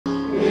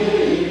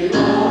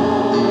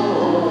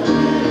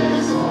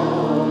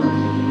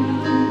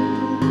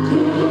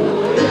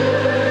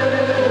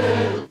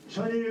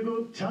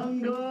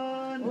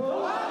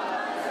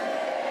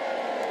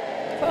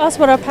us,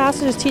 what our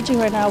pastor is teaching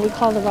right now, we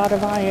call the rod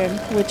of iron,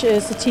 which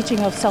is the teaching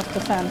of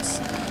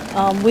self-defense.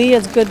 We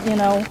as good,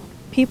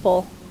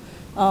 people,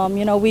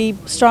 we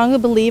strongly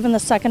believe in the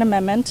Second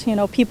Amendment.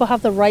 People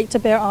have the right to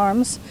bear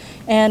arms,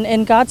 and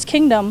in God's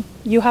kingdom,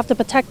 you have to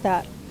protect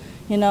that.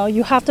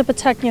 You have to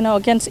protect,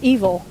 against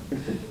evil.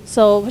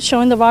 So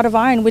showing the rod of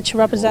iron, which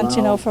represents,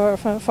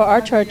 for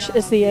our church,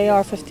 is the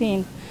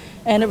AR-15.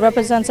 And it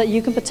represents that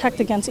you can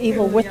protect against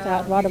evil with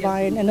that rod of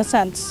iron, in a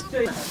sense.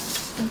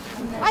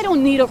 I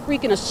don't need a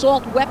freaking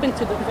assault weapon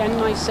to defend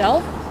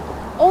myself.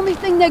 Only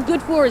thing they're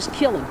good for is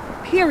killing,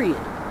 period.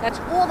 That's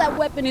all that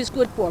weapon is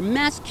good for,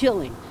 mass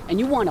killing. And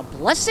you want to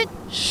bless it?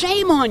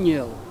 Shame on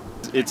you.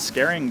 It's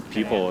scaring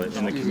people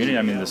in the community.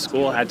 I mean, the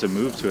school had to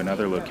move to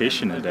another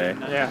location today.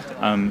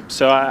 Yeah.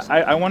 So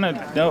I want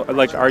to know,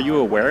 are you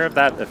aware of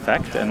that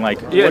effect? And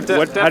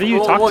how do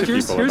you talk to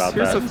people about that?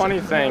 Here's the funny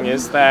thing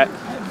is that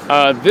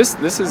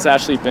this has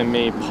actually been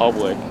made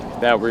public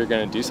that we're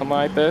going to do something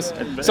like this.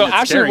 So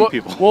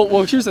actually,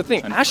 well, here's the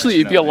thing. Actually,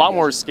 it'd be a lot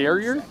more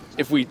scarier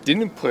if we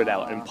didn't put it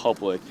out in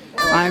public.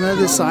 I'm of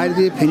the side of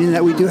the opinion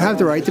that we do have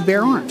the right to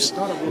bear arms,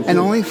 and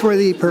only for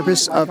the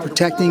purpose of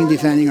protecting and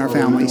defending our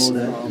families,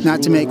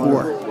 not to make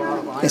war.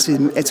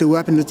 It's a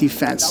weapon of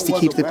defense to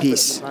keep the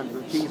peace.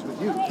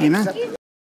 Amen.